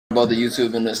both the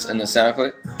YouTube and the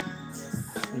SoundClick?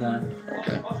 No.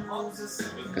 Okay.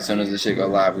 As soon as this shit go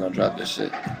live, we're gonna drop this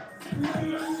shit.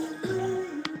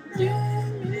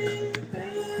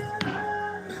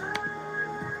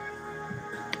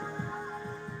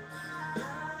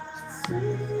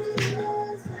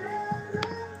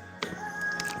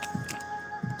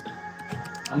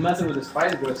 I'm messing with the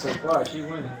Spice Girl so far. She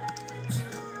winning.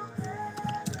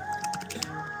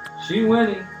 She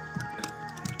winning.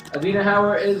 Adina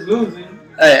Howard is losing.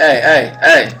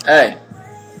 Hey.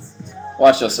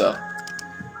 Watch yourself.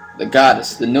 The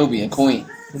goddess, the Nubian queen.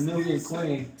 The Nubian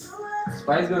queen.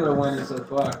 Spice Girls are winning so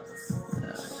far.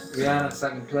 Rihanna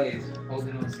second place,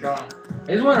 holding on strong.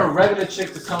 I just want a regular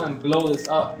chick to come and blow this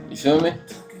up. You feel me?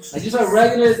 Like just a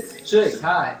regular chick.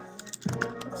 Hi.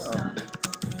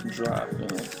 Drop the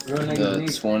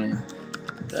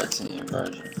 2013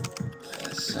 version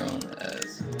as soon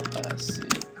as I see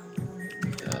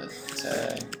the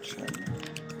tag trending.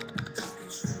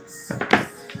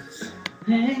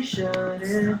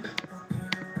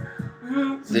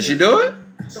 Did she do it?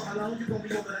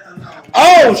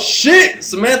 Oh shit!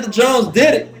 Samantha Jones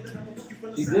did it.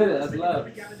 She did it. That's love.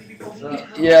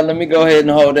 Yeah, let me go ahead and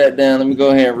hold that down. Let me go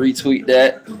ahead and retweet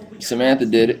that. Samantha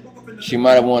did it. She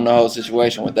might have won the whole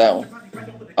situation with that one.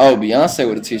 Oh, Beyonce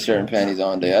with a t-shirt and panties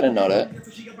on day. I didn't know that.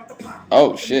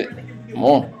 Oh, shit.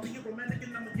 More.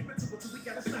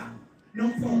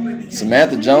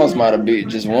 Samantha Jones might have beat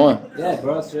just one. Yeah,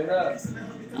 bro, straight up.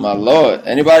 My lord.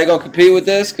 Anybody gonna compete with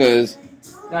this? Cause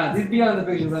nah, these Beyonce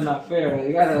pictures are not fair.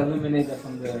 You gotta eliminate that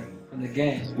from the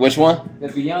game. Which one? The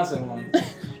Beyonce one.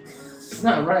 It's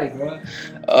not right, bro.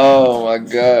 Oh my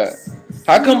god.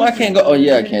 How come I can't go? Oh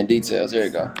yeah, I can. Details. There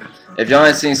you go. If y'all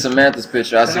ain't seen Samantha's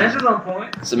picture, I see on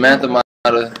point. Samantha might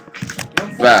have.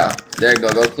 Wow. There you go.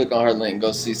 Go click on her link.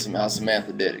 Go see how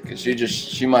Samantha did it. Cause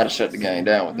she might have shut the game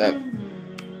down with that.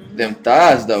 Them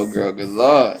thighs though, girl. Good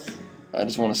lord. I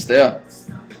just want to stare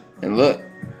and look.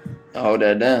 I hold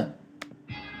that down.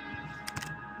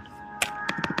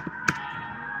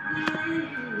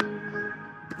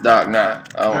 Doc, nah.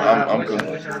 I'm cool.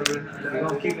 We're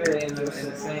gonna keep it in the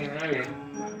same area.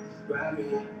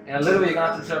 And literally, you're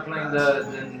gonna have to start playing the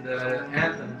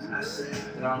anthems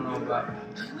that I don't know about.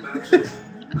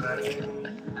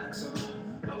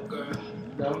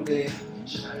 Don't be.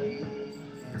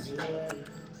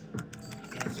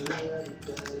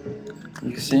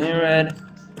 You seem ready.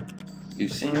 You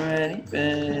seem ready,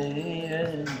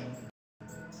 baby.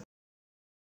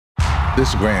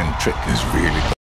 This grand trick is really